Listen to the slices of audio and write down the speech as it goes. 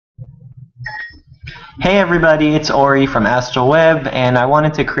Hey everybody, it's Ori from AstroWeb, and I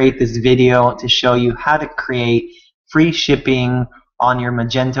wanted to create this video to show you how to create free shipping on your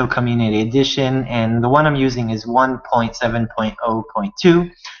Magento Community Edition, and the one I'm using is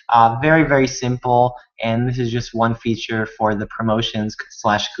 1.7.0.2. Very simple, and this is just one feature for the promotions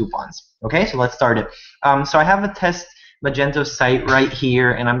slash coupons. Okay, so let's start it. So I have a test Magento site right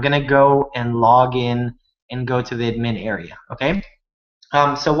here, and I'm going to go and log in and go to the admin area. Okay.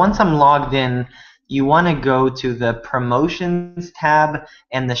 So once I'm logged in, you want to go to the promotions tab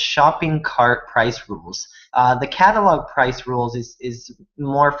and the shopping cart price rules. The catalog price rules is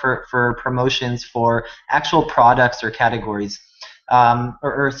more for promotions for actual products or categories,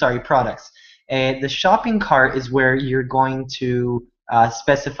 sorry, products. The shopping cart is where you're going to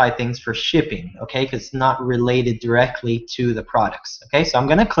specify things for shipping, okay, because it's not related directly to the products. Okay, so I'm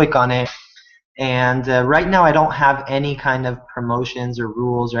going to click on it. And right now I don't have any kind of promotions or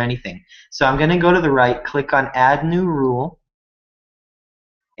rules or anything. So I'm going to go to the right, click on Add New Rule,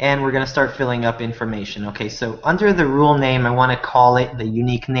 and we're going to start filling up information. Okay, so under the rule name, I want to call it the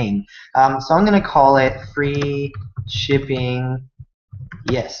unique name. So I'm going to call it Free Shipping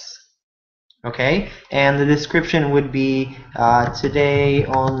Yes. Okay, and the description would be today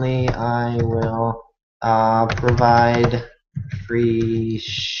only I will provide free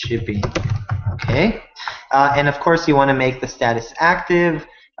shipping. Okay, and of course you want to make the status active.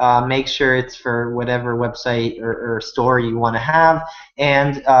 Make sure it's for whatever website or store you want to have.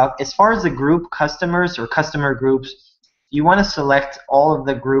 And as far as the group customers or customer groups, you want to select all of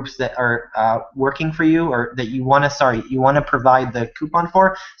the groups that are working for you, or that you want to provide the coupon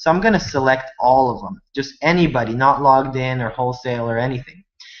for. So I'm going to select all of them, just anybody not logged in or wholesale or anything.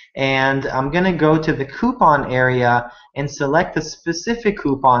 And I'm going to go to the coupon area and select a specific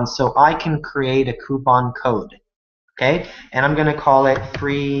coupon so I can create a coupon code. Okay, and I'm going to call it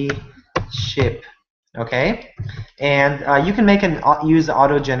free ship. Okay, and you can use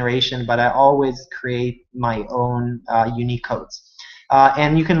auto generation, but I always create my own unique codes.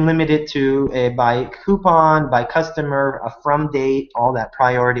 And you can limit it to by coupon, by customer, a from date, all that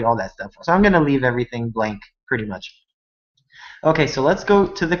priority, all that stuff. So I'm going to leave everything blank pretty much. Okay, so let's go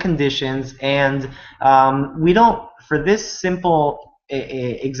to the conditions, and we don't, for this simple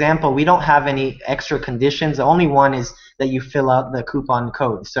example, we don't have any extra conditions. The only one is that you fill out the coupon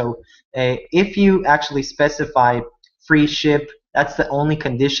code. So if you actually specify free ship, that's the only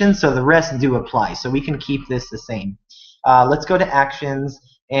condition, so the rest do apply. So we can keep this the same. Let's go to actions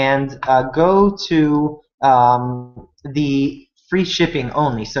and go to the free shipping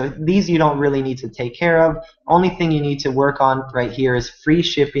only. So these you don't really need to take care of. Only thing you need to work on right here is free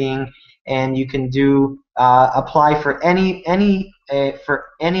shipping, and you can do apply for any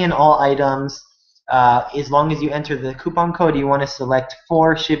and all items as long as you enter the coupon code. You want to select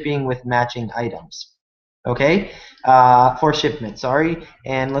for shipping with matching items. Okay, for shipment, sorry.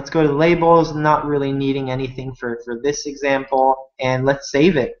 And let's go to labels, not really needing anything for this example, and let's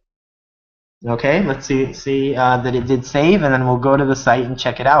save it. Okay, let's see that it did save, and then we'll go to the site and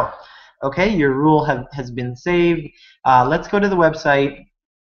check it out. Okay, your rule has been saved. Let's go to the website,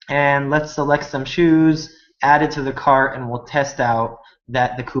 and let's select some shoes, add it to the cart, and we'll test out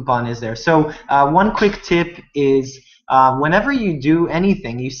that the coupon is there. So one quick tip is whenever you do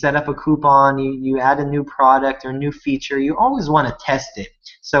anything, you set up a coupon, you add a new product or new feature, you always want to test it.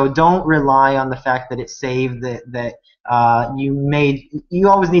 So don't rely on the fact that it saved, that you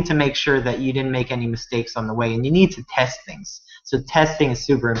always need to make sure that you didn't make any mistakes on the way, and you need to test things. So testing is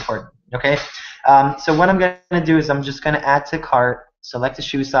super important. Okay, so what I'm going to do is I'm just going to add to cart, select the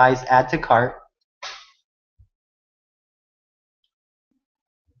shoe size, add to cart.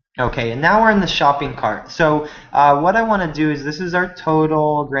 Okay, and now we're in the shopping cart. So what I want to do is, this is our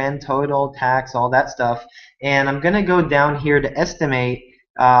total, grand total, tax, all that stuff, and I'm going to go down here to estimate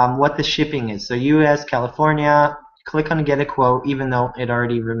what the shipping is. So US, California, click on get a quote, even though it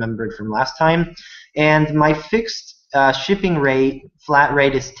already remembered from last time. And my fixed shipping rate, flat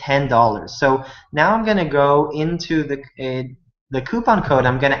rate, is $10. So now I'm going to go into the coupon code.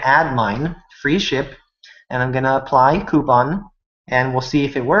 I'm going to add mine, free ship, and I'm going to apply coupon, and we'll see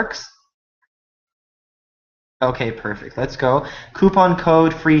if it works. Okay, perfect. Let's go. Coupon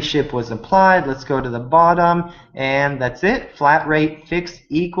code free ship was applied. Let's go to the bottom, and that's it. Flat rate fixed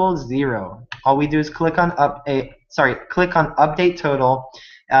equals 0. All we do is click on click on update total.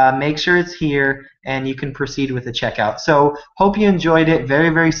 Make sure it's here, and you can proceed with the checkout. So hope you enjoyed it.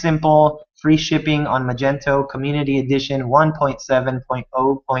 Very simple. Free shipping on Magento Community Edition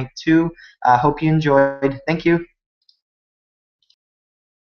 1.7.0.2. Hope you enjoyed. Thank you.